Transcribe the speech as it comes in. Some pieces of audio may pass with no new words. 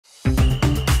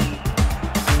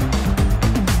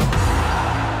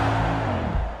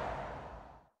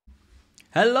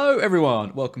Hello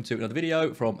everyone, welcome to another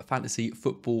video from Fantasy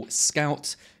Football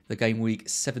Scout. The game week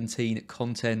 17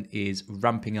 content is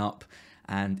ramping up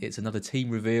and it's another team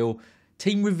reveal.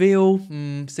 Team reveal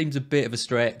seems a bit of a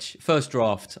stretch. First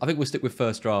draft, I think we'll stick with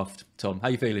first draft. Tom, how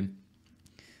you feeling?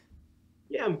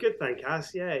 Yeah, I'm good, thank you.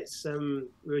 Yeah, it's we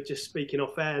were just speaking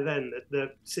off air then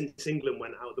that since England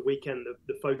went out the weekend,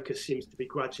 the focus seems to be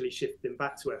gradually shifting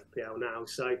back to FPL now.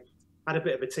 So had a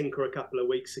bit of a tinker a couple of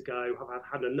weeks ago. I've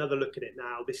had another look at it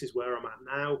now. This is where I'm at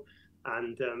now,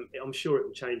 and I'm sure it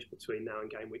will change between now and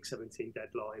game week 17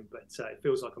 deadline. But it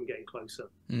feels like I'm getting closer.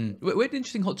 We had an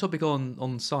interesting hot topic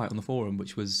on site on the forum,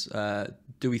 which was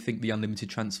do we think the unlimited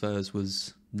transfers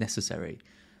was necessary?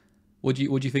 What do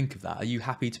you think of that? Are you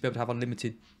happy to be able to have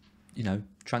unlimited,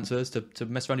 transfers to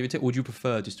mess around with it, or would you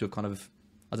prefer just to have kind of,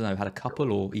 I don't know, had a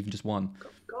couple or even just one?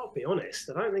 Gotta be honest,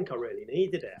 I don't think I really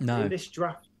needed it. No. I mean,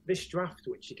 this draft,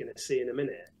 which you're going to see in a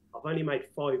minute, I've only made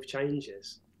 5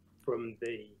 changes from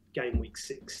the game week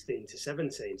 16 to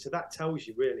 17. So that tells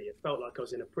you really, it felt like I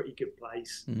was in a pretty good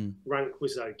place. Rank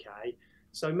was okay.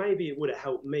 So maybe it would have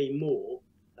helped me more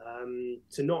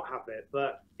to not have it,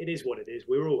 but it is what it is.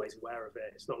 We were always aware of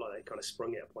it. It's not like they kind of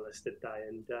sprung it upon us today,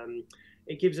 and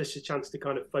it gives us a chance to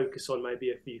kind of focus on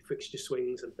maybe a few fixture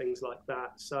swings and things like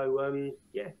that. So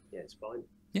yeah, it's fine.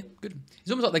 Yeah, good.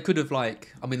 It's almost like they could have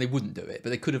they wouldn't do it, but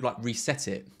they could have reset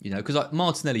it, because like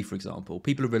Martinelli, for example,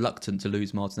 people are reluctant to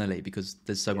lose Martinelli because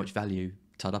there's so much value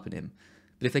tied up in him.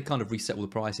 But if they kind of reset all the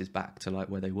prices back to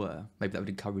where they were, maybe that would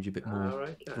encourage a bit more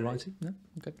variety. No?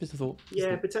 Okay, just a thought.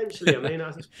 Yeah, potentially. I mean,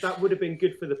 that would have been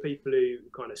good for the people who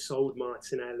kind of sold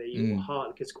Martinelli or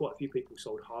Haaland, because quite a few people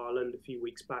sold Haaland a few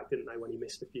weeks back, didn't they, when he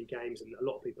missed a few games, and a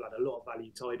lot of people had a lot of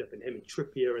value tied up in him and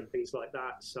Trippier and things like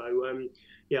that. So,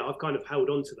 yeah, I've kind of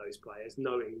held on to those players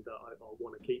knowing that I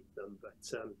want to keep them, but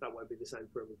that won't be the same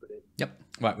for everybody. Yep.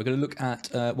 Right, we're going to look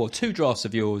at, 2 drafts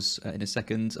of yours in a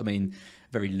second. I mean,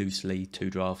 very loosely 2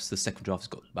 drafts. The second draft's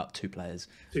got about 2 players.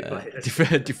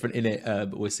 Different in it,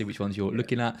 but we'll see which ones you're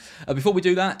looking at. Before we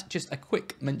do that, just a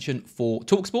quick mention for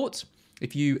TalkSport.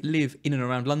 If you live in and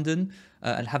around London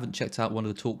and haven't checked out one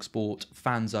of the TalkSport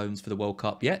fan zones for the World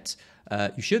Cup yet,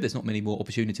 you should. There's not many more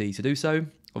opportunities to do so.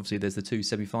 Obviously, there's the 2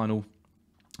 semi-final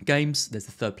games. There's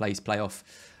the third place playoff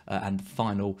and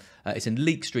final. It's in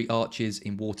Leek Street Arches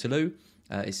in Waterloo.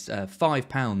 It's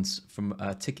 £5 from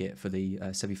a ticket for the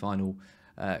semi-final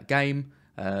game.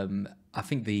 I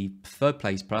think the third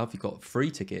place playoff, you've got free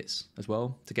tickets as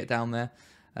well to get down there.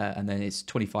 And then it's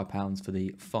 £25 for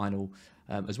the final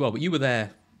as well. But you were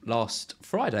there last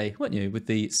Friday, weren't you, with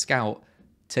the Scout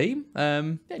team?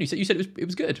 Yeah, you said it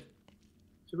was good.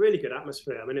 It's a really good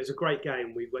atmosphere. I mean, it was a great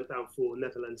game. We went down for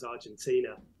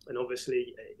Netherlands-Argentina, and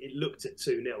obviously it looked at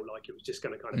 2-0 like it was just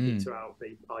going to kind of peter out,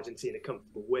 be Argentina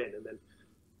comfortable win, and then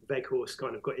Weghorst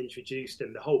kind of got introduced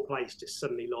and the whole place just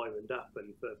suddenly livened up,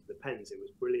 and for the Pens it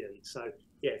was brilliant. So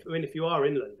yeah, I mean, if you are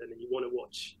in London and you want to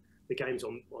watch the games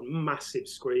on massive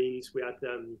screens, we had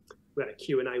a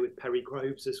Q&A with Perry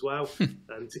Groves as well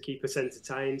to keep us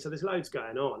entertained. So there's loads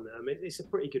going on. It's a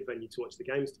pretty good venue to watch the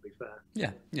games, to be fair.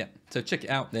 Yeah. So check it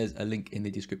out. There's a link in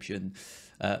the description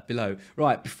below.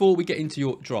 Right, before we get into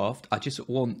your draft, I just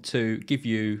want to give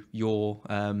you your,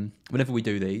 whenever we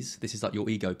do these, this is like your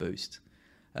ego boost.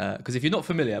 Because if you're not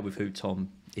familiar with who Tom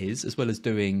is, as well as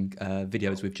doing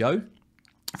videos with Joe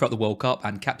throughout the World Cup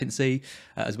and captaincy,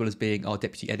 as well as being our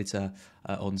deputy editor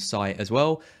on site as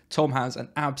well, Tom has an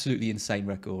absolutely insane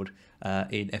record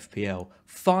in FPL.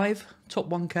 5 top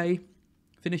 1K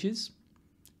finishes,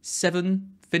 7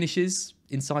 finishes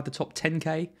inside the top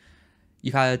 10K.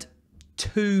 You've had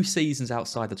 2 seasons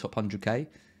outside the top 100K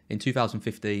in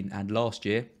 2015 and last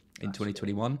year in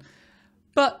 2021.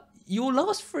 But your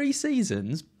last 3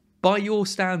 seasons, by your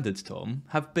standards, Tom,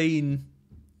 have been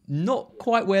not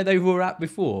quite where they were at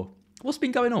before. What's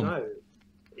been going on? No,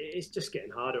 it's just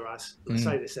getting harder. I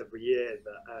say this every year,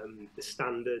 that the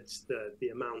standards, the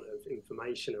amount of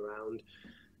information around,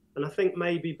 and I think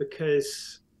maybe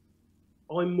because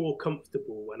I'm more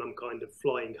comfortable when I'm kind of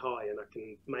flying high and I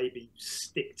can maybe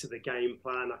stick to the game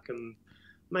plan. I can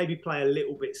maybe play a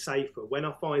little bit safer. When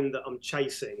I find that I'm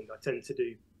chasing, I tend to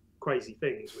do crazy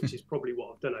things, which is probably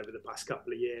what I've done over the past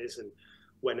couple of years. And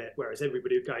whereas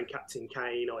everybody was going Captain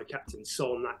Kane, I Captain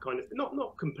Son, that kind of thing.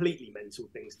 Not completely mental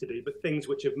things to do, but things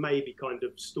which have maybe kind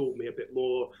of stalled me a bit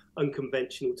more,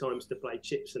 unconventional times to play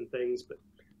chips and things. But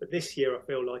this year I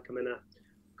feel like I'm in a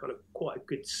kind of quite a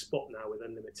good spot now with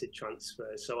unlimited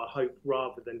transfers. So I hope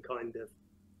rather than kind of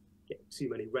get too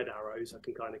many red arrows, I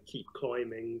can kind of keep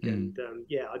climbing. And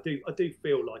yeah, I do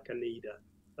feel like I need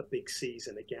a big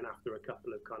season again after a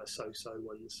couple of kind of so-so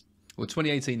ones. Well,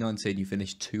 2018-19, you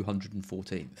finished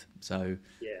 214th. So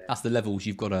that's the levels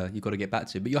you've got to get back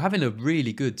to. But you're having a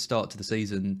really good start to the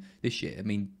season this year. I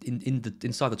mean,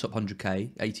 inside the top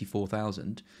 100k,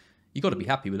 84,000. You've got to be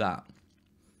happy with that.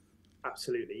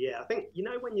 Absolutely, yeah. I think,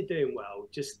 when you're doing well,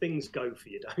 just things go for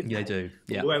you, don't they? They do,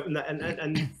 yeah.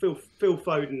 And Phil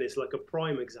Foden is like a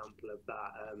prime example of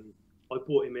that. I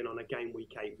bought him in on a game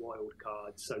week 8 wild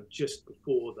card, so just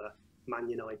before the Man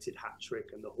United hat-trick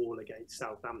and the haul against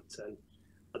Southampton.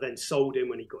 I then sold him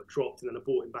when he got dropped, and then I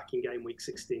bought him back in game week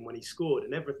 16 when he scored,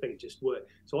 and everything just worked.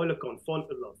 So I look on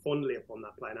fondly upon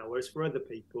that player now, whereas for other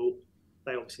people,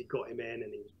 they obviously got him in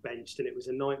and he was benched and it was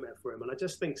a nightmare for him. And I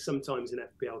just think sometimes in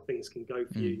FPL things can go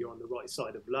for you. You're on the right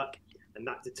side of luck, and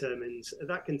that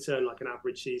can turn like an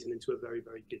average season into a very,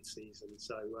 very good season.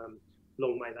 So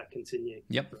long may that continue.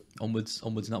 Yep, onwards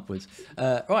and upwards.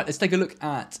 Right, let's take a look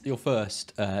at your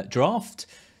first draft.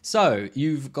 So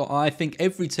you've got, I think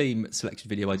every team selection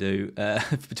video I do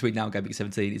between now and game week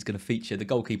 17 is going to feature the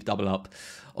goalkeeper double up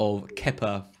of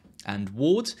Kepa and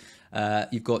Ward.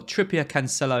 You've got Trippier,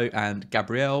 Cancelo and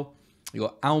Gabriel. You've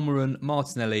got Almiron,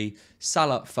 Martinelli,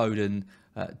 Salah, Foden,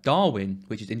 Darwin,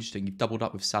 which is interesting. You've doubled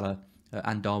up with Salah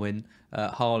and Darwin,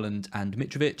 Haaland and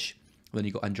Mitrovic. Then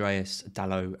you've got Andreas,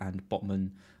 Dalot and Botman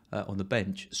on the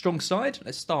bench. Strong side.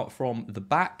 Let's start from the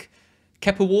back.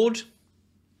 Kepa, Ward,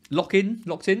 locked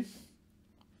in?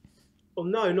 Well,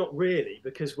 no, not really,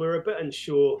 because we're a bit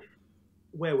unsure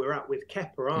where we're at with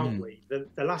Kepa, aren't we?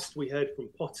 The last we heard from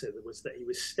Potter was that he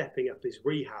was stepping up his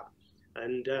rehab,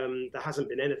 and there hasn't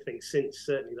been anything since,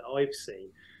 certainly that I've seen.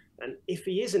 And if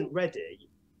he isn't ready,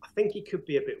 I think he could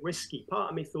be a bit risky. Part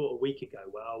of me thought a week ago,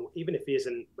 well, even if he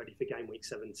isn't ready for game week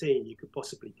 17, you could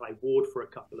possibly play Ward for a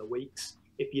couple of weeks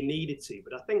if you needed to.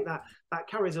 But I think that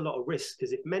carries a lot of risk,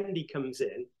 because if Mendy comes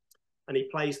in and he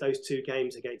plays those 2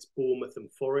 games against Bournemouth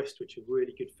and Forest, which are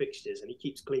really good fixtures, and he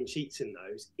keeps clean sheets in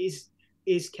those, is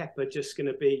Kepa just going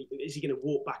to be, is he going to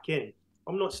walk back in?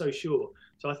 I'm not so sure.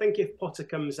 So I think if Potter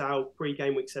comes out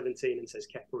pre-game week 17 and says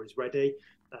Kepa is ready,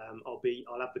 I'll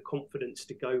have the confidence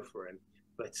to go for him.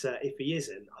 But if he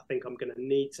isn't, I think I'm going to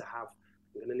need to have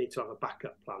a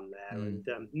backup plan there.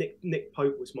 And Nick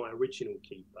Pope was my original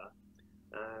keeper.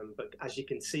 But as you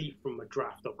can see from my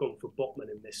draft, I've gone for Botman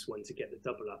in this one to get the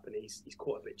double up, and he's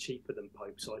quite a bit cheaper than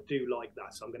Pope. So I do like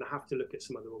that. So I'm going to have to look at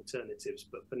some other alternatives.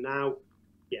 But for now,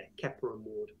 yeah, Kepa and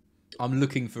Ward. I'm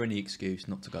looking for any excuse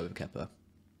not to go with Kepa.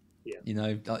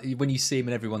 Yeah. When you see him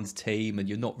in everyone's team and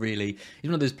you're not really... He's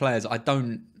one of those players, I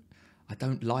don't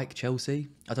like Chelsea.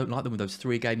 I don't like them with those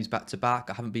 3 games back-to-back.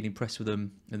 I haven't been impressed with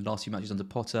them in the last few matches under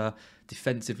Potter.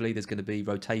 Defensively, there's going to be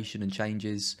rotation and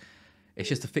changes. It's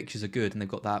just the fixtures are good and they've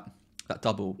got that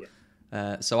double.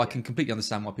 Yeah. So I can completely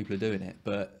understand why people are doing it.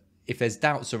 But if there's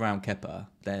doubts around Kepa,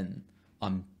 then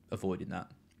I'm avoiding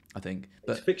that, I think.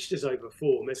 But it's fixtures over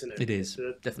form, isn't it? It is,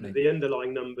 definitely. The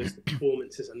underlying numbers, the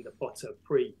performances under Potter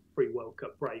pre-World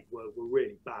Cup break were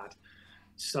really bad.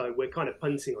 So we're kind of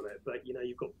punting on it. But,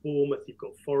 you've got Bournemouth, you've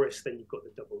got Forest, then you've got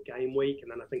the double game week.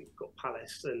 And then I think you've got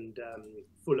Palace and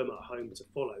Fulham at home to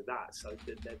follow that. So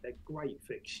they're great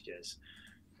fixtures.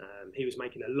 He was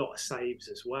making a lot of saves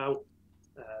as well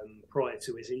prior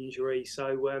to his injury.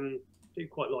 So do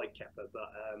quite like Kepa,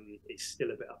 but it's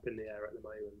still a bit up in the air at the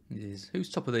moment. It is. Who's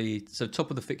top of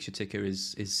the fixture ticker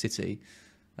is City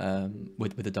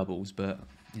with the doubles, but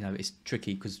it's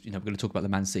tricky because we're going to talk about the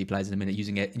Man City players in a minute.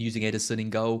 Using Ederson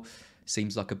in goal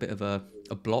seems like a bit of a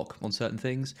block on certain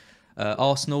things.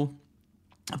 Arsenal,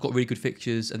 I've got really good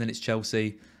fixtures, and then it's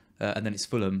Chelsea, and then it's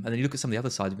Fulham, and then you look at some of the other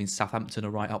sides. I mean, Southampton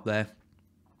are right up there.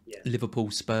 Yeah.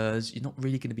 Liverpool, Spurs. You're not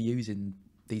really going to be using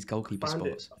these goalkeeper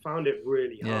spots. I found it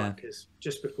really hard because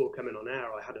just before coming on air,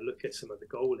 I had a look at some of the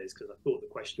goalies because I thought the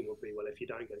question would be, well, if you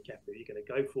don't go Kepa, who are you going to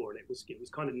go for? And it was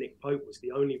kind of Nick Pope was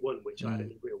the only one which I had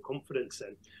any real confidence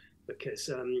in because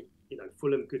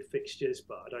Fulham good fixtures,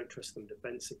 but I don't trust them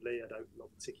defensively. I'm not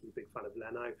particularly big fan of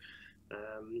Leno.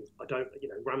 I don't,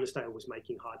 Ramsdale was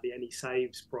making hardly any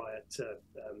saves prior to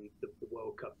the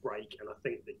World Cup break, and I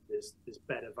think that there's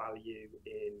better value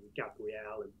in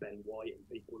Gabriel and Ben White and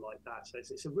people like that. So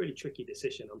it's a really tricky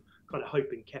decision. I'm kind of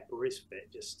hoping Kepa is fit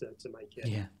just to make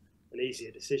it an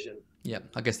easier decision. Yeah,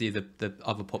 I guess the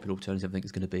other popular alternative I think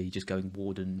is going to be just going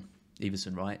Ward and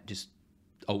Everson, right? Just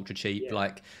ultra cheap,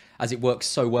 like as it works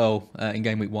so well in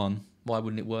game week 1. Why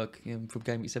wouldn't it work from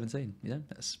game week 17?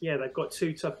 They've got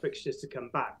 2 tough fixtures to come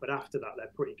back, but after that, they're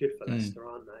pretty good for Leicester,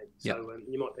 aren't they? So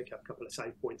you might pick up a couple of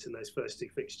save points in those first 2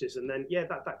 fixtures, and then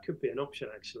that could be an option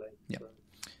actually. Yeah.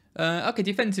 So. Okay,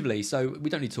 defensively, so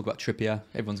we don't need to talk about Trippier.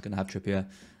 Everyone's going to have Trippier.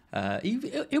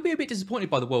 He'll be a bit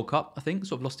disappointed by the World Cup, I think.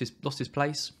 Sort of lost his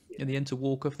place in the end to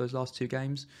Walker for those last 2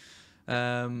 games.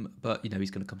 But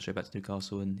he's going to come straight back to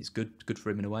Newcastle, and it's good for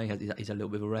him in a way. He's had a little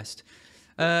bit of a rest.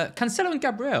 Cancelo and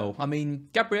Gabriel. I mean,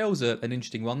 Gabriel's an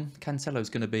interesting one. Cancelo's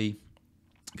going to be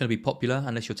popular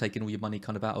unless you're taking all your money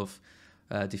kind of out of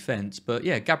defence. But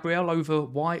yeah, Gabriel over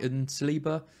White and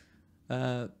Saliba.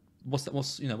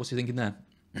 What's your thinking there?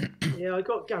 Yeah, I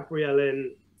got Gabriel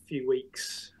in a few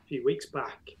weeks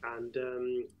back,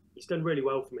 and he's done really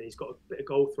well for me. He's got a bit of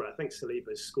goal threat. I think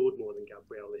Saliba's scored more than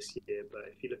Gabriel this year, but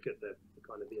if you look at the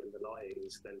kind of the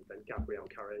underlyings, then Gabriel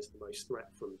carries the most threat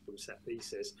from set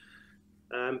pieces.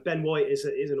 Ben White is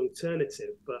an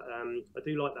alternative, but I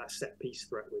do like that set piece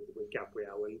threat with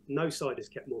Gabriel. And no side has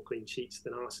kept more clean sheets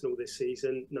than Arsenal this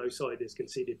season. No side has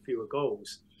conceded fewer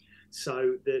goals.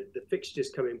 So the fixtures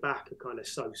coming back are kind of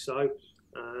so-so.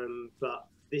 But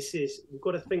we've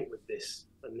got to think with this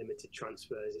unlimited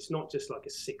transfers. It's not just like a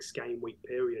 6-game week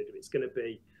period. It's going to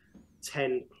be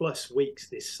 10 plus weeks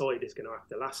this side is going to have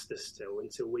to last us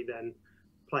until we then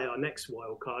play our next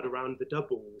wild card around the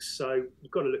doubles. So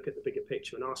you've got to look at the bigger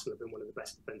picture, and Arsenal have been one of the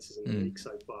best defences in the league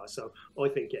so far. So I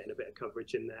think getting a bit of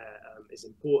coverage in there is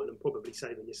important, and probably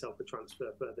saving yourself a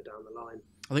transfer further down the line.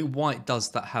 I think White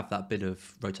does have that bit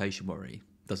of rotation worry,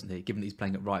 doesn't he? Given that he's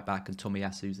playing at right back and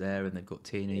Tomiyasu's there, and they've got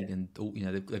Tierney and all,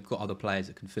 they've got other players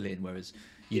that can fill in. Whereas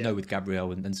with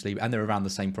Gabriel and Saliba, and they're around the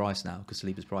same price now because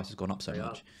Saliba's price has gone up so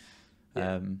much.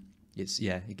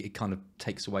 It kind of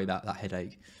takes away that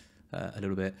headache a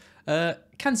little bit.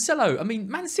 Cancelo, I mean,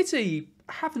 Man City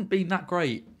haven't been that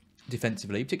great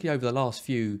defensively, particularly over the last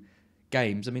few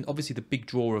games. I mean, obviously the big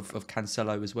draw of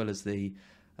Cancelo, as well as the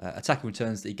attacking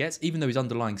returns that he gets, even though his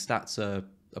underlying stats are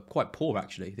quite poor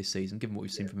actually this season, given what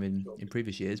we've seen from him in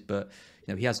previous years. But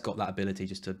he has got that ability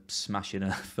just to smash in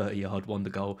a 30-yard wonder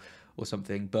goal or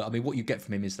something. But I mean, what you get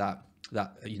from him is that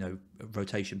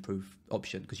rotation-proof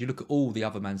option, because you look at all the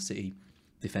other Man City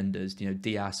defenders,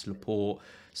 Diaz, Laporte,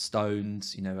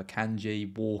 Stones,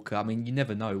 Akanji, Walker. I mean, you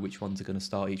never know which ones are going to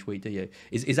start each week, do you?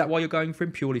 Is that why you're going for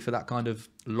him, purely for that kind of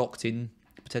locked-in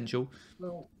potential?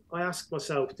 Well, I asked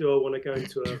myself, do I want to go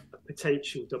into a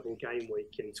potential double game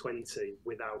week in 20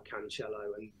 without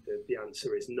Cancelo? And the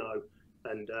answer is no.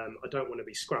 And I don't want to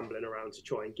be scrambling around to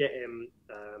try and get him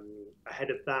ahead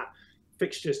of that.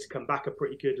 Fixtures to come back are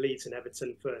pretty good. Leeds and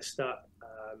Everton first up.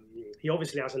 He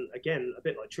obviously hasn't, again, a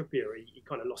bit like Trippier, he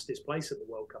kind of lost his place at the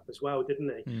World Cup as well,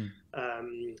 didn't he?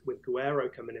 With Guerrero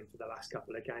coming in for the last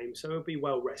couple of games. So he'll be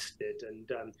well rested. And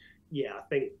I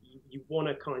think you want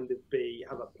to kind of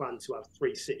have a plan to have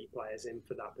 3 City players in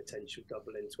for that potential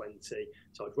double in 20.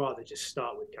 So I'd rather just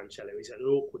start with Cancelo. He's at an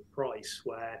awkward price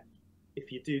where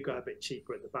if you do go a bit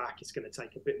cheaper at the back, it's going to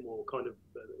take a bit more kind of,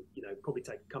 probably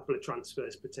take a couple of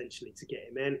transfers potentially to get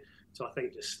him in. So I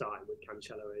think just starting with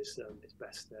Cancelo is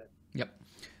best there.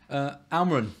 Yep.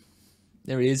 Almiron,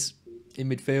 there he is in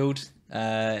midfield.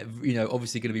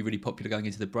 Obviously going to be really popular going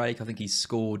into the break. I think he's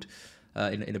scored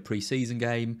in a pre-season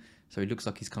game, so he looks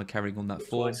like he's kind of carrying on that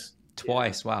form.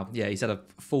 Twice. Wow. Yeah, he's had a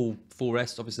full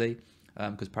rest, obviously,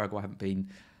 because Paraguay haven't been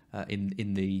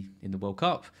in the World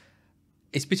Cup.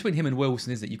 It's between him and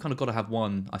Wilson, isn't it? You kind of got to have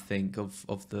one, I think,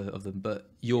 of them. But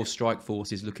your strike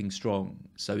force is looking strong.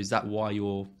 So is that why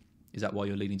you're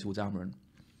leaning towards Almiron?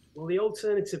 Well, the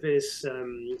alternative is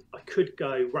I could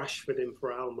go Rashford in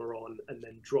for Almiron and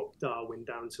then drop Darwin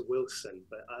down to Wilson.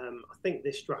 But I think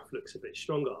this draft looks a bit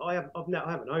stronger. I haven't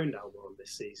owned Almiron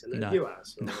this season. No. You have?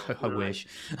 No, I wish.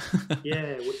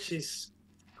 Yeah, which is,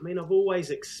 I mean, I've always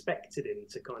expected him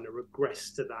to kind of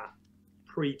regress to that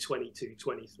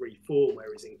pre-22-23 form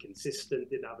where he's inconsistent,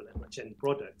 didn't have that much end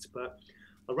product. But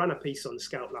I ran a piece on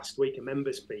Scout last week, a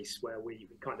members piece, where we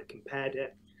kind of compared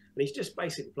it. And he's just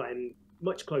basically playing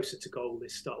much closer to goal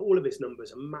this start. All of his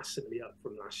numbers are massively up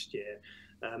from last year.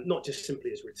 Not just simply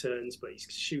his returns, but he's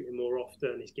shooting more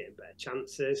often, he's getting better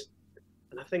chances.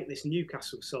 And I think this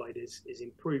Newcastle side is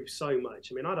improved so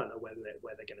much. I mean, I don't know where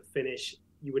they're going to finish.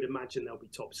 You would imagine they'll be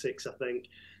top 6, I think.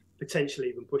 Potentially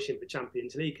even pushing for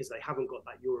Champions League, because they haven't got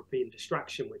that European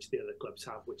distraction which the other clubs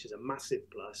have, which is a massive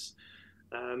plus.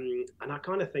 And I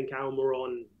kind of think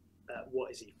Almiron,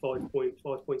 what is he,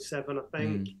 5.7, I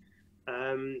think.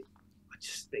 I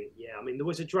just think, I mean, there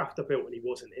was a draft I built when he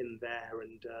wasn't in there,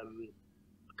 and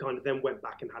I kind of then went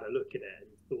back and had a look at it and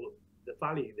thought the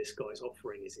value this guy's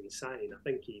offering is insane. I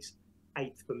think he's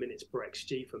 8th for minutes per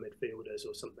XG for midfielders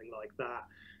or something like that.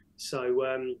 So,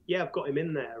 I've got him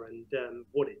in there, and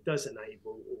what it does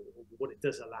enable, or what it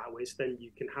does allow, is then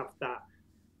you can have that.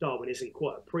 Darwin isn't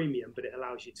quite a premium, but it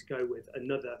allows you to go with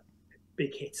another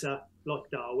big hitter like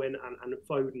Darwin and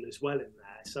Foden as well in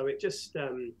there. So it just,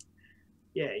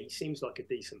 he seems like a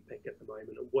decent pick at the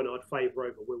moment, and one I'd favour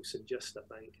over Wilson, I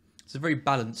think. It's a very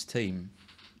balanced team,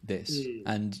 this,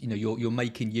 and you're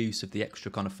making use of the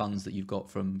extra kind of funds that you've got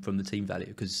from the team value,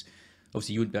 because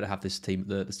obviously you wouldn't be able to have this team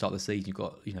at the start of the season. You've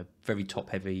got very top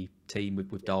heavy team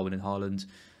with Darwin and Haaland.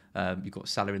 You've got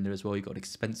Salah in there as well. You've got an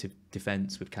expensive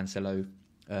defence with Cancelo,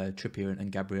 Trippier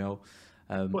and Gabriel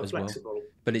as flexible. Well.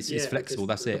 But it's flexible.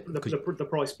 That's it. The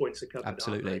price points are covered.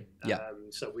 Absolutely, yeah.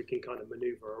 So we can kind of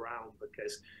manoeuvre around,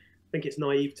 because I think it's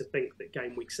naive to think that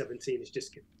game week 17 is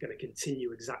just going to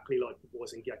continue exactly like it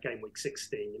was in game week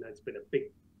 16. It's been a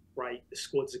big break. The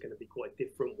squads are going to be quite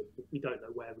different. We don't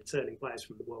know where returning players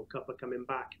from the World Cup are coming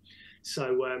back.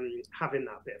 So having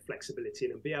that bit of flexibility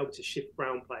and be able to shift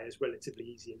round players relatively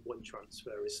easy in one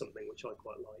transfer is something which I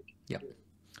quite like.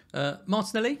 Yeah.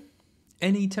 Martinelli,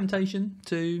 any temptation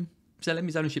to sell him?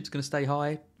 His ownership's going to stay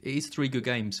high. It is 3 good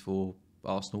games for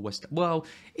Arsenal. West Ham. Well,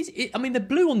 they're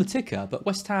blue on the ticker, but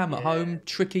West Ham at home,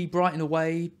 tricky. Brighton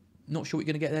away, not sure what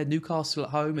you're going to get there. Newcastle at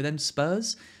home, and then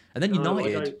Spurs, and then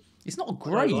United. It's not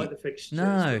great. I don't like the fixtures from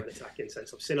an attacking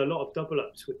sense. I've seen a lot of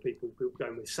double-ups with people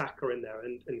going with Saka in there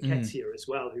and Nketiah as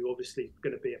well, who obviously is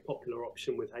going to be a popular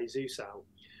option with Jesus out.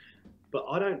 But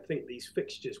I don't think these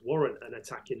fixtures warrant an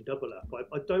attacking double-up.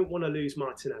 I don't want to lose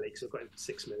Martinelli because I've got him for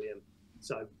 6 million,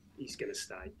 so he's going to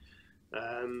stay.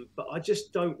 But I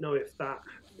just don't know if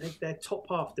they're top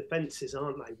half defences,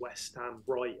 aren't they? West Ham,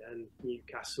 Brighton,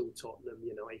 Newcastle, Tottenham,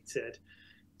 United.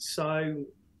 So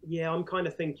yeah, I'm kind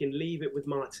of thinking leave it with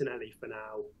Martinelli for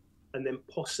now, and then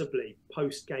possibly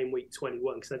post game week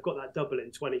 21, because they've got that double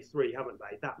in 23, haven't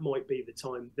they? That might be the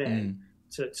time then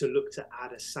to look to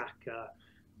add a Saka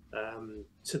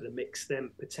to the mix then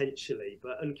potentially.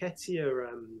 But Nketiah,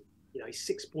 he's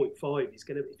 6.5. He's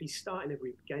if he's starting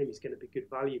every game, he's going to be good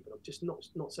value. But I'm just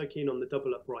not so keen on the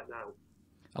double up right now.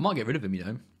 I might get rid of him,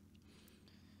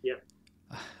 Yeah.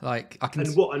 Like I can.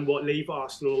 And what? Leave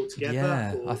Arsenal altogether?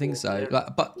 Yeah, I think so.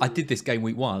 But I did this game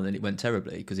week 1 and it went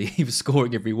terribly because he was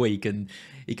scoring every week, and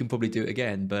he can probably do it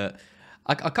again. But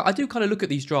I do kind of look at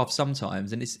these drafts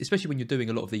sometimes, and especially when you're doing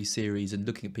a lot of these series and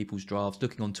looking at people's drafts,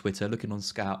 looking on Twitter, looking on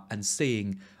Scout, and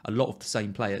seeing a lot of the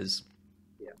same players.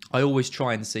 I always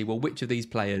try and see, well, which of these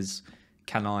players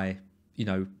can I,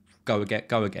 go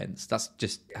against? That's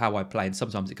just how I play. And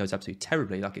sometimes it goes absolutely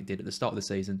terribly, like it did at the start of the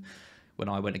season when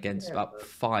I went against about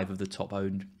 5 of the top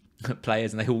owned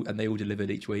players, and they all delivered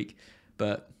each week.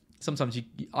 But sometimes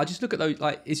I just look at those.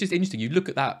 Like, it's just interesting. You look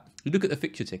at the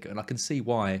fixture ticker, and I can see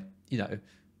why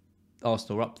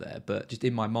Arsenal are up there. But just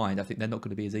in my mind, I think they're not going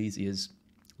to be as easy as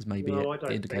maybe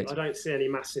it indicates. I don't see any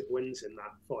massive wins in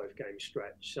that 5-game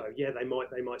stretch. So yeah, they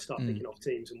might start picking off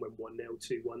teams and win 1-0,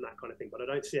 2-1, that kind of thing. But I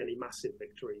don't see any massive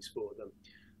victories for them.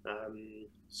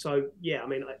 So yeah, I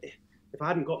mean, if I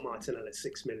hadn't got Martinelli at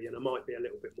 6 million, I might be a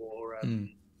little bit more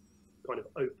kind of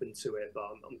open to it. But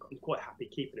I'm quite happy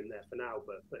keeping him there for now.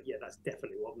 But yeah, that's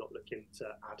definitely what I'm not looking to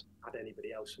add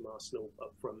anybody else from Arsenal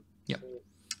up front. Yeah.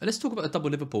 Let's talk about the double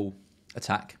Liverpool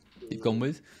attack you've gone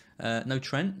with. No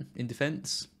Trent in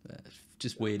defence.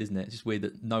 Just weird, isn't it? It's just weird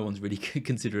that no one's really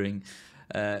considering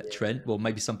Trent. Well,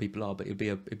 maybe some people are, but it'd be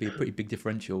a pretty big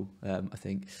differential, I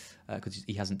think, because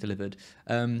he hasn't delivered.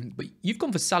 But you've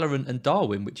gone for Salah and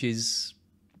Darwin, which is,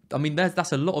 I mean,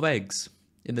 that's a lot of eggs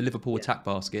in the Liverpool attack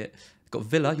basket. You've got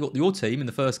Villa, you got your team in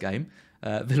the first game,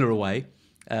 Villa away,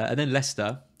 and then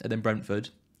Leicester, and then Brentford,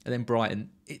 and then Brighton.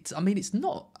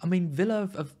 Villa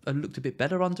have looked a bit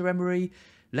better under Emery.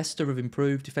 Leicester have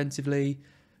improved defensively.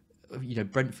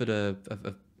 Brentford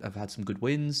have had some good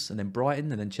wins, and then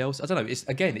Brighton, and then Chelsea. I don't know.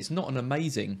 It's not an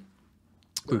amazing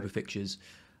group of fixtures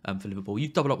for Liverpool.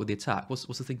 You've doubled up with the attack. What's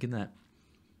the thinking there?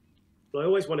 Well, I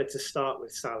always wanted to start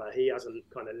with Salah. He hasn't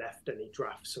kind of left any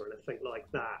drafts or anything like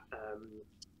that.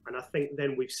 And I think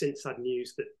then we've since had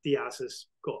news that Diaz has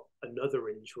got another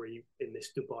injury in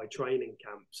this Dubai training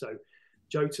camp. So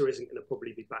Jota isn't going to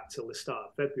probably be back till the start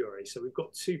of February. So we've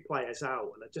got 2 players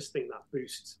out, and I just think that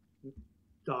boosts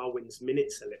Darwin's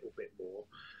minutes a little bit more.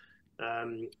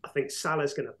 I think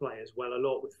Salah's going to play as well a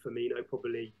lot, with Firmino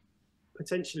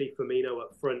potentially Firmino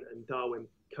up front and Darwin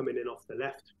coming in off the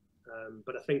left.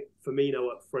 But I think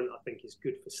Firmino up front, I think, is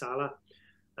good for Salah.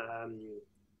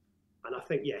 And I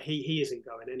think, he isn't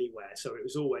going anywhere. So it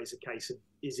was always a case of,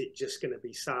 is it just going to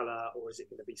be Salah or is it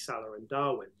going to be Salah and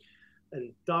Darwin?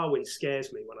 And Darwin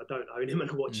scares me when I don't own him and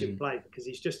I watch him play, because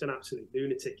he's just an absolute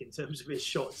lunatic in terms of his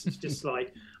shots. It's just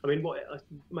like, I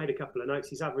made a couple of notes.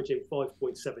 He's averaging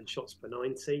 5.7 shots per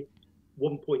 90,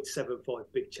 1.75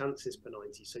 big chances per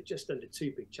 90. So just under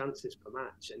 2 big chances per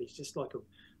match. And he's just like a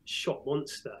shot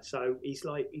monster. So he's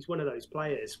one of those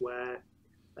players where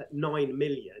at 9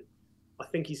 million, I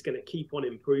think he's going to keep on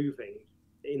improving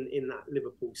in that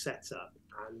Liverpool setup.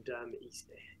 And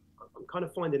I'm kind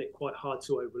of finding it quite hard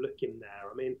to overlook him there.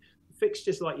 I mean,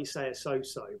 fixtures, like you say, are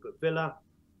so-so, but Villa,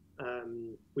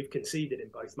 we've conceded in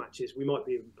both matches. We might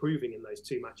be improving in those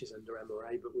 2 matches under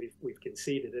MRA, but we've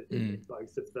conceded in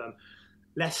both of them.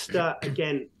 Leicester,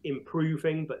 again,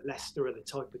 improving, but Leicester are the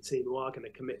type of team who are going to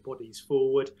commit bodies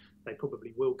forward. They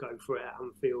probably will go for it at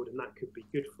Anfield, and that could be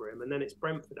good for him. And then it's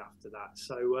Brentford after that.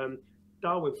 So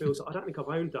Darwin feels, I don't think I've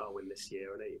owned Darwin this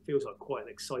year, and it feels like quite an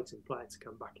exciting player to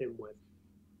come back in with.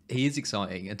 He is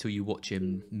exciting until you watch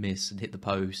him miss and hit the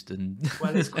post. And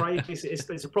well, it's crazy.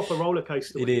 It's a proper roller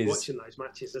coaster when you're watching those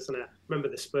matches, isn't it? Remember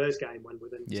the Spurs game when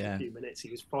within a few minutes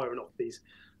he was firing off these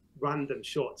random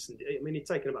shots, and I mean he'd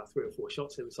taken about 3 or 4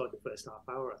 shots inside the first half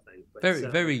hour, I think.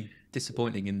 But very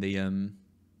disappointing in the in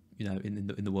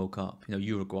the World Cup.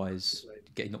 Uruguay's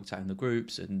getting knocked out in the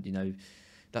groups, and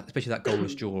that, especially that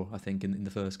goalless draw, I think in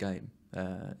the first game.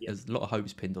 There's a lot of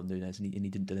hopes pinned on Núñez, and he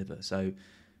didn't deliver. So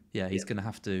he's going to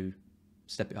have to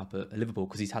step it up at Liverpool,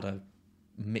 because he's had a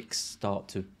mixed start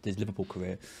to his Liverpool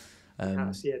career.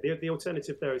 The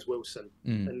alternative there is Wilson,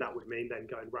 and that would mean then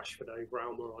going Rashford over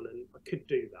Almiron, and I could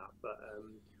do that, but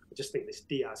I just think this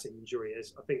Diaz injury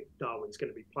is. I think Darwin's going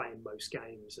to be playing most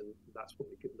games, and that's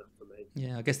probably good enough for me.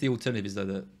 Yeah, I guess the alternative is though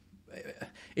that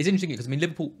it's interesting, because when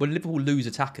Liverpool lose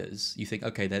attackers, you think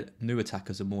their new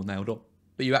attackers are more nailed on,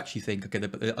 but you actually think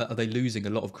are they losing a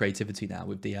lot of creativity now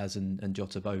with Diaz and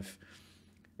Jota both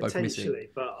potentially missing?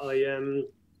 But I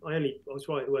was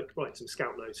writing some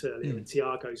scout notes earlier, and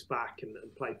Thiago's back and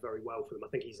played very well for them. I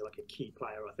think he's like a key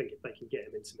player. I think if they can get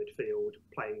him into midfield,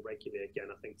 playing regularly again,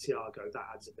 I think Thiago, that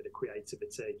adds a bit of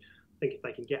creativity. I think if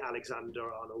they can get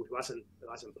Alexander-Arnold, who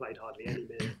hasn't played hardly any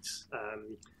minutes,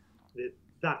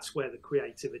 that's where the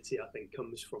creativity, I think,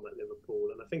 comes from at Liverpool.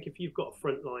 And I think if you've got a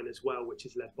front line as well, which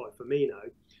is led by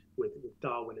Firmino, with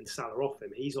Darwin and Salah off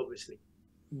him, he's obviously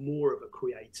more of a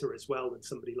creator as well than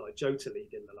somebody like Jota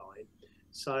leading the line.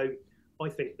 So I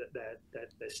think that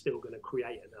they're still going to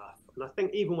create enough. And I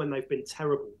think even when they've been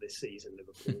terrible this season,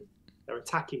 Liverpool, their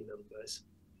attacking numbers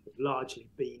have largely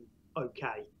been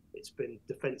okay. It's been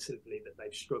defensively that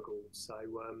they've struggled. So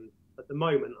at the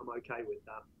moment, I'm okay with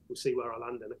that. We'll see where I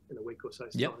land in a week or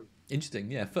so's time. Interesting.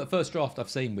 Yeah, first draft I've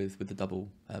seen with the double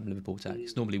Liverpool tag.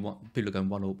 It's normally people are going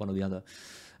one or the other.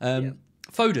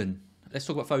 Foden. Let's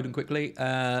talk about Foden quickly.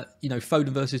 Foden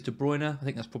versus De Bruyne. I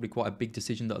think that's probably quite a big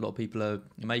decision that a lot of people are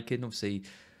making. Obviously,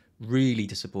 really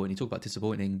disappointing. You talk about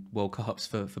disappointing World Cups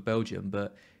for Belgium,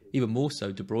 but even more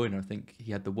so De Bruyne. I think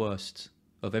he had the worst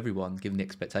of everyone, given the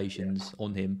expectations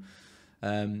on him.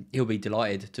 He'll be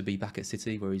delighted to be back at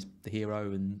City, where he's the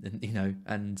hero,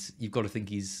 and you've got to think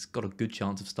he's got a good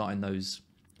chance of starting those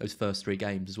first 3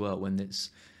 games as well, when it's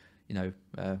going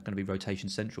to be rotation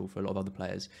central for a lot of other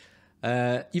players.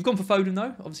 You've gone for Foden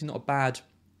though, obviously not a bad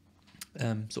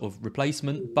sort of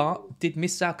replacement, but did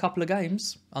miss out a couple of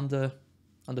games under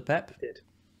Pep. Did.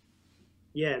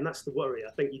 Yeah, and that's the worry.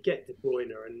 I think you get De Bruyne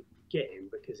and get him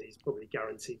because he's probably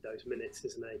guaranteed those minutes,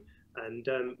 isn't he?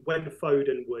 And when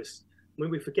Foden was,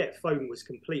 we forget Foden was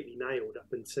completely nailed up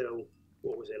until,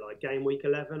 what was it, like game week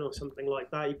 11 or something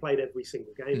like that. He played every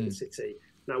single game for City.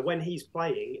 Now, when he's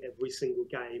playing every single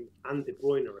game, and De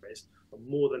Bruyne is, I'm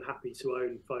more than happy to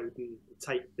own Foden,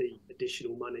 take the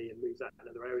additional money and move that in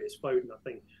other areas. Foden, I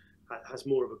think, has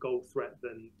more of a goal threat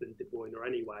than De Bruyne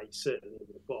anyway, certainly in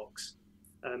the box.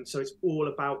 So it's all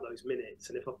about those minutes.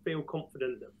 And if I feel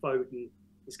confident that Foden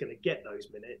is going to get those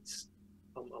minutes,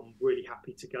 I'm really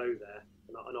happy to go there.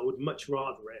 And I would much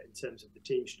rather it, in terms of the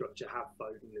team structure, have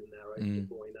Foden in there over De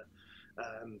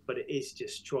Bruyne. But it is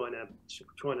just trying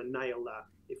to nail that.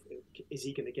 Is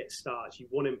he going to get starts? You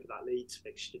want him for that Leeds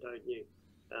fixture, don't you?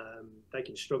 They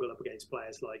can struggle up against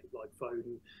players like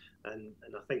Foden, and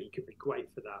I think he could be great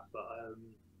for that. But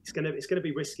it's going to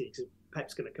be risky, because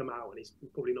Pep's going to come out and he's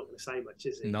probably not going to say much,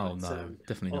 is he? No,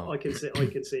 definitely not. I can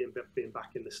see him being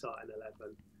back in the starting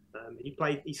 11.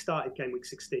 He started game week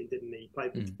 16, didn't he? He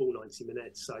played the full 90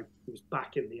 minutes, so he was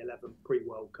back in the 11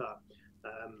 pre-World Cup.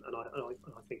 And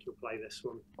I think he'll play this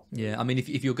one. Yeah, I mean,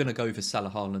 if you're going to go for Salah,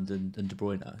 Haaland and De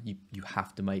Bruyne, you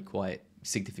have to make quite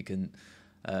significant,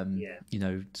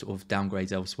 sort of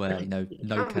downgrades elsewhere. No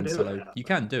Cancelo. You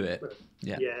can do it.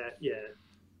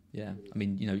 Yeah. I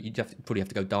mean, you probably have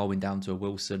to go Darwin down to a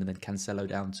Wilson and then Cancelo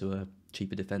down to a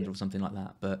cheaper defender or something like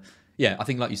that. But yeah, I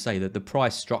think, like you say, that the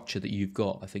price structure that you've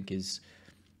got, I think, is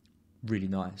really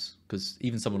nice, because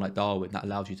even someone like Darwin, that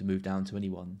allows you to move down to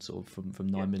anyone sort of from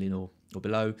 9 million or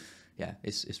below. Yeah,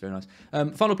 it's very nice.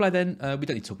 Final play then. We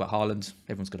don't need to talk about Haaland.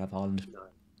 Everyone's going to have Haaland.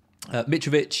 No.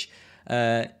 Mitrovic.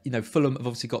 Fulham have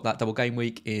obviously got that double game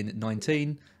week in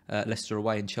 19. Leicester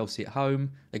away and Chelsea at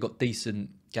home. They got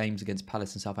decent games against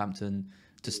Palace and Southampton.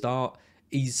 to start.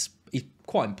 He's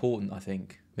quite important, I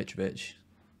think, Mitrovic,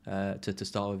 to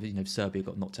start with. You know, Serbia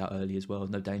got knocked out early as well.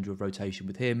 No danger of rotation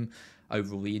with him.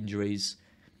 Overall, the injuries,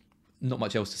 not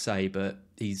much else to say, but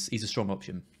he's a strong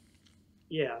option.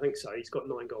 Yeah, I think so. He's got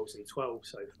 9 goals in 12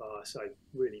 so far, so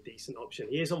really decent option.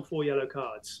 He is on 4 yellow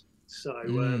cards. So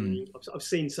I've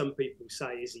seen some people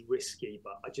say, is he risky?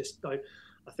 But I just don't.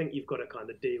 I think you've got to kind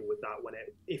of deal with that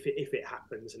if it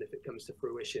happens and if it comes to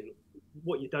fruition.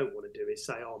 What you don't want to do is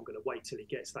say, oh, I'm going to wait till he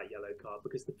gets that yellow card,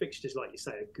 because the fixtures, like you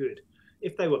say, are good.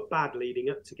 If they were bad leading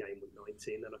up to game week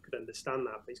 19, then I could understand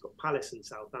that. But he's got Palace and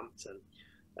Southampton,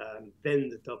 then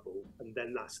the double, and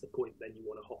then that's the point. Then you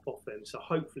want to hop off them. So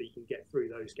hopefully you can get through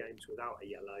those games without a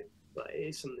yellow. But it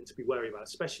is something to be wary about,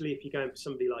 especially if you're going for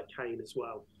somebody like Kane as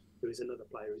well, who is another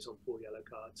player who's on 4 yellow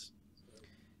cards. So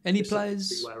any players?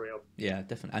 To be wary of. Yeah,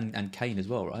 definitely, and Kane as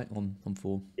well, right? On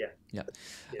 4. Yeah.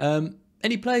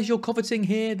 Any players you're coveting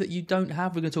here that you don't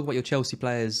have? We're going to talk about your Chelsea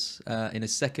players in a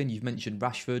second. You've mentioned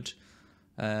Rashford.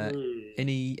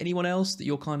 Anyone else that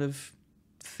you're kind of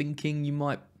thinking you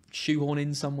might shoehorn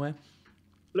in somewhere?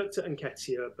 Looked at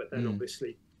Nketiah, but then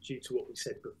obviously, due to what we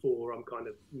said before, I'm kind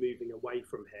of moving away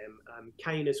from him.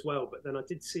 Kane as well, but then I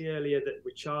did see earlier that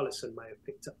Richarlison may have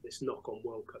picked up this knock on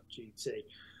World Cup duty.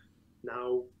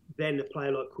 Now, then a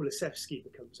player like Kulusevski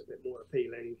becomes a bit more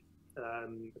appealing,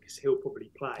 because he'll probably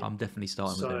play. I'm definitely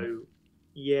starting with him.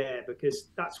 Yeah, because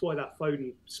that's why that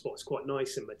Foden spot's quite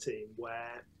nice in my team,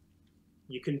 where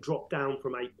you can drop down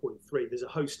from 8.3. There's a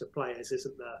host of players,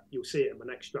 isn't there? You'll see it in my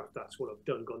next draft. That's what I've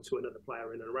done, gone to another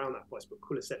player in and around that price. But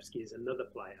Kulusevski is another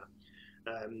player.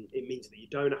 It means that you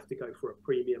don't have to go for a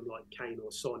premium like Kane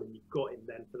or Son, and you've got him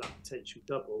then for that potential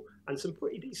double. And some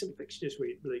pretty decent fixtures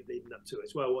leading up to it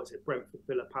as well. What is it? Brentford,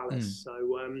 Villa, Palace.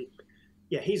 So,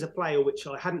 yeah, he's a player which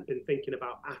I hadn't been thinking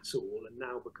about at all. And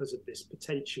now, because of this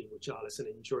potential Richarlison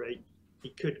injury, he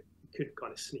could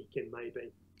kind of sneak in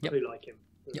maybe. Yep. I do like him.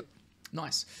 Yep.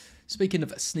 Nice. Speaking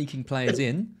of sneaking players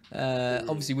in,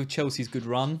 obviously with Chelsea's good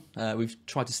run, we've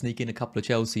tried to sneak in a couple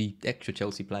of extra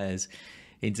Chelsea players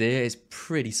into here. It's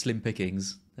pretty slim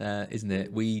pickings, isn't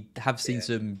it? We have seen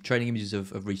some training images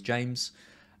of Reece James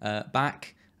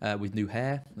back with new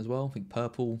hair as well. I think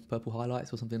purple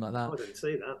highlights or something like that. I didn't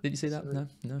see that. Did you see that? No,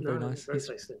 very nice. Very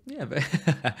tasty. Yeah,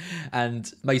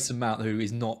 and Mason Mount, who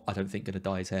is not, I don't think, going to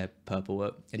dye his hair purple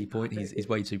at any point. He's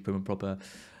way too prim and proper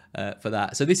for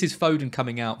that. So this is Foden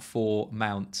coming out for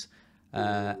Mount,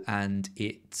 and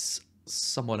it's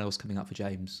someone else coming out for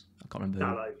James. I can't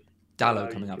remember.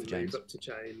 Dallo coming out for James. Up to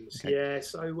James. Okay. Yeah.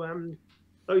 So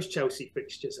those Chelsea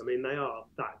fixtures, I mean, they're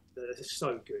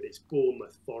so good. It's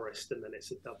Bournemouth, Forest, and then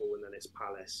it's a double, and then it's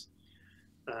Palace.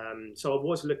 So I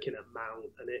was looking at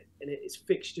Mount, and it's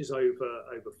fixtures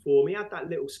over form. He had that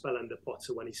little spell under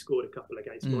Potter when he scored a couple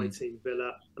against my team,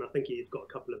 Villa, and I think he had got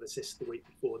a couple of assists the week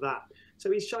before that. So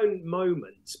he's shown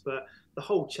moments, but the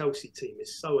whole Chelsea team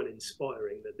is so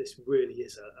uninspiring that this really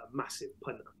is a massive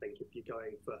punt, I think, if you're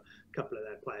going for a couple of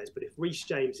their players. But if Reece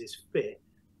James is fit,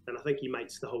 then I think he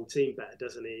makes the whole team better,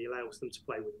 doesn't he? He allows them to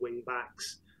play with wing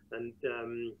backs, and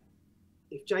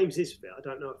if James is fit, I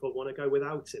don't know if I want to go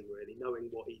without him, really, knowing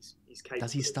what he's capable of doing.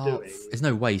 Does he start? There's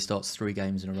no way he starts 3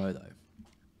 games in a row, though.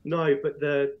 No, but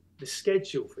the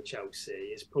schedule for Chelsea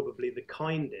is probably the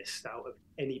kindest out of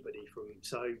anybody from.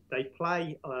 So they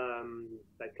play on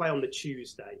the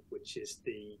Tuesday, which is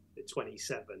the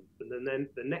 27th, and then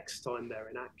the next time they're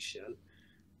in action,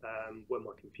 when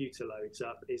my computer loads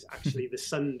up, is actually the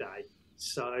Sunday.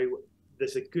 So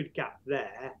there's a good gap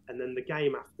there, and then the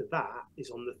game after that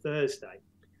is on the Thursday.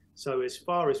 So as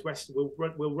far as rest, we'll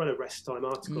run a rest time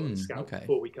article on Scout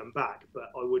before we come back.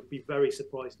 But I would be very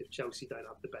surprised if Chelsea don't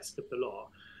have the best of the lot.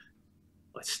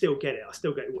 I still get it. I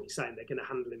still get what you're saying. They're going to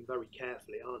handle him very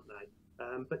carefully, aren't they?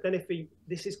 But then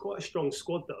this is quite a strong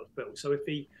squad that I've built. So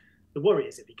the worry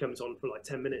is if he comes on for like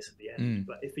 10 minutes at the end.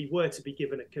 But if he were to be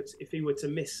given if he were to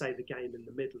miss, say, the game in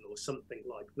the middle or something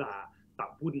like that,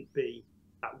 that wouldn't be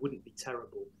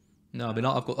terrible. No, I mean,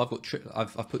 I've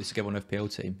put this together on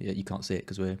FPL team. Yeah, you can't see it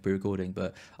because we're pre-recording,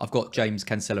 but I've got James,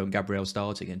 Cancelo, and Gabriel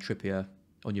starting, and Trippier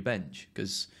on your bench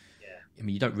because, I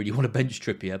mean, you don't really want to bench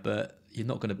Trippier, but you're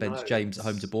not going to bench James at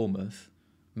home to Bournemouth.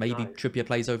 Maybe Trippier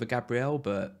plays over Gabriel,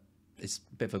 but it's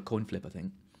a bit of a coin flip, I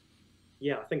think.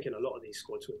 Yeah, I think in a lot of these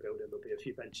squads we're building, there'll be a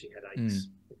few benching headaches.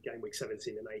 Game week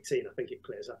 17 and 18, I think it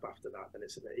clears up after that, then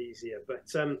it's a bit easier. But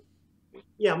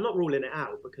yeah, I'm not ruling it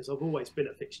out because I've always been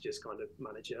a fixtures kind of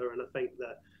manager, and I think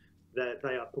that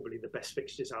they are probably the best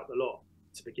fixtures out the lot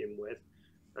to begin with.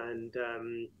 And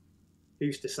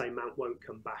who's to say Mount won't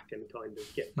come back and kind of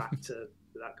get back to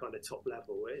that kind of top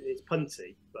level? It's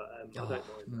punty, but I don't mind.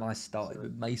 My start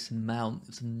with Mason Mount,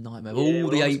 it's a nightmare. Yeah, all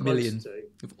the 8 close million, to.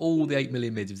 of all the 8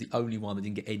 million mids, it was the only one that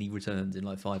didn't get any returns in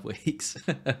like 5 weeks.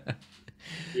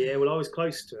 Yeah, well, I was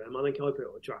close to him. I think I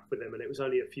built a draft with him, and it was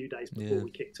only a few days before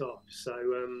we kicked off. So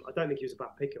I don't think he was a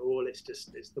bad pick at all. It's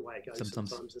the way it goes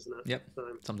sometimes, isn't it? Yep.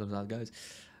 Sometimes how it goes.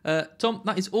 Tom,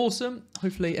 that is awesome.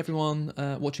 Hopefully everyone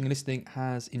watching and listening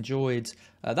has enjoyed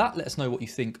that. Let us know what you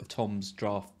think of Tom's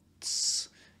drafts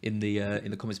in the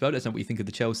comments below. Let us know what you think of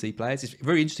the Chelsea players. It's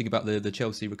very interesting about the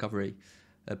Chelsea recovery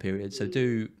period. So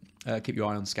do keep your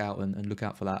eye on Scout and look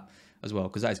out for that as well,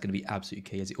 because that is going to be absolutely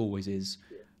key, as it always is.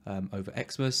 Over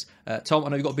Xmas. Tom, I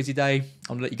know you've got a busy day.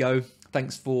 I'm going to let you go.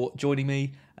 Thanks for joining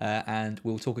me, and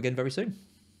we'll talk again very soon.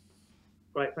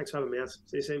 Right, thanks for having me, Az.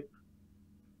 See you soon.